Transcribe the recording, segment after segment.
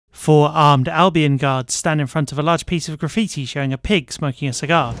Four armed Albion guards stand in front of a large piece of graffiti showing a pig smoking a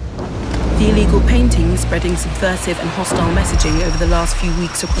cigar. The illegal paintings spreading subversive and hostile messaging over the last few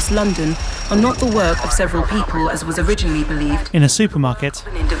weeks across London are not the work of several people as was originally believed. In a supermarket,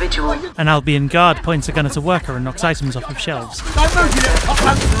 An individual. an Albion guard points a gun at a worker and knocks items off of shelves.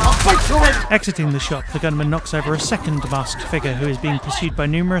 Exiting the shop, the gunman knocks over a second masked figure who is being pursued by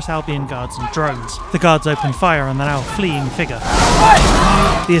numerous Albion guards and drones. The guards open fire on the now fleeing figure.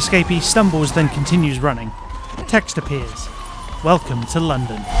 The escapee stumbles, then continues running. Text appears. Welcome to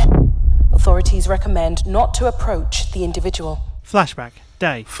London. Authorities recommend not to approach the individual. Flashback,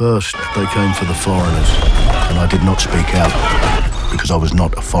 day. First, they came for the foreigners, and I did not speak out, because I was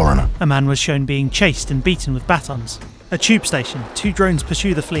not a foreigner. A man was shown being chased and beaten with batons. A tube station, two drones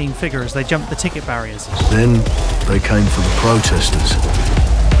pursue the fleeing figure as they jump the ticket barriers. Then, they came for the protesters,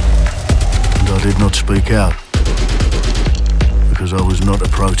 and I did not speak out, because I was not a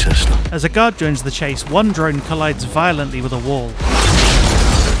protester. As a guard joins the chase, one drone collides violently with a wall.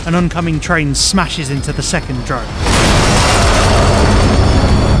 An oncoming train smashes into the second drone.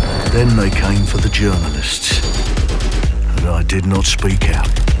 Then they came for the journalists, and I did not speak out,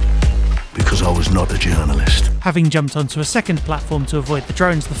 because I was not a journalist. Having jumped onto a second platform to avoid the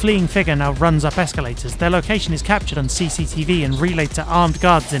drones, the fleeing figure now runs up escalators. Their location is captured on CCTV and relayed to armed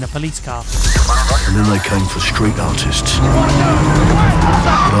guards in a police car. And then they came for street artists, but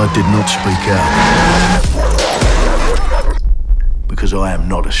I did not speak out, because I am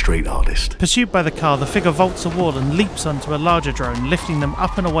not a street artist. Pursued by the car, the figure vaults a wall and leaps onto a larger drone, lifting them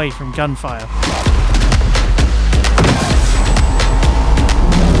up and away from gunfire.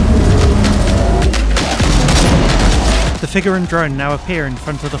 The figure and drone now appear in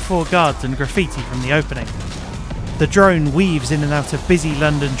front of the four guards and graffiti from the opening. The drone weaves in and out of busy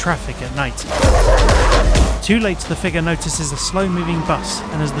London traffic at night. Too late, the figure notices a slow-moving bus,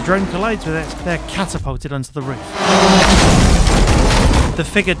 and as the drone collides with it, they're catapulted onto the roof. The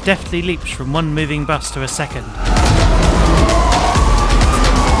figure deftly leaps from one moving bus to a second.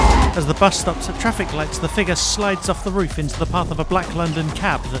 As the bus stops at traffic lights, the figure slides off the roof into the path of a black London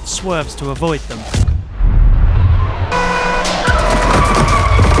cab that swerves to avoid them.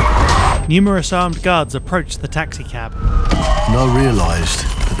 Numerous armed guards approach the taxi cab. And I realised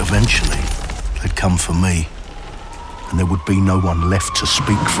that eventually they'd come for me, and there would be no one left to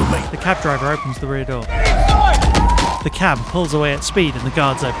speak for me. The cab driver opens the rear door. The cab pulls away at speed and the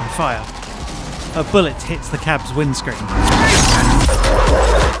guards open fire. A bullet hits the cab's windscreen.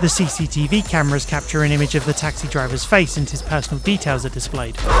 The CCTV cameras capture an image of the taxi driver's face and his personal details are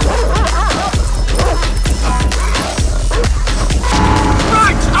displayed.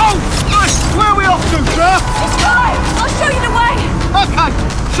 Right! Oh! Nice! Where are we off to, sir? It's fine! I'll show you the way! Okay!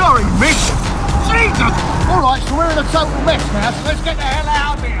 Sorry, miss! Jesus! Alright, so we're in a total mess now, so let's get the hell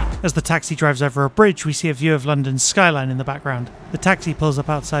out of here! As the taxi drives over a bridge, we see a view of London's skyline in the background. The taxi pulls up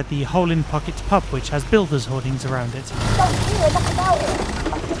outside the Hole in Pocket pub, which has builders' hoardings around it. Don't hear enough about it.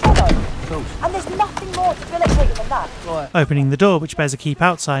 And there's nothing more debilitating than that. Right. Opening the door, which bears a keep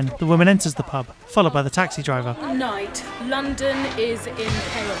out sign, the woman enters the pub, followed by the taxi driver. Night. London is in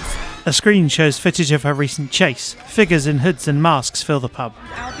chaos. A screen shows footage of her recent chase. Figures in hoods and masks fill the pub.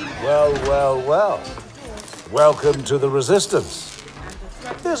 Well, well, well. Welcome to the Resistance.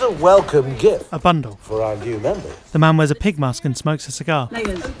 Here's a welcome gift A bundle. for our new members. The man wears a pig mask and smokes a cigar.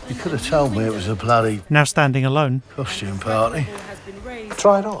 You could have told me it was a bloody Now standing alone. costume party.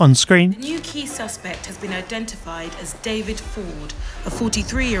 Try it on. On screen, The new key suspect has been identified as David Ford, a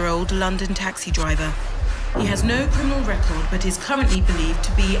 43-year-old London taxi driver. He has no criminal record but is currently believed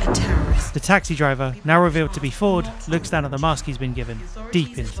to be a terrorist. the taxi driver, now revealed to be Ford, looks down at the mask he's been given,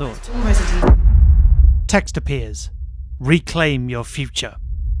 deep in thought. Resident. Text appears. Reclaim your future.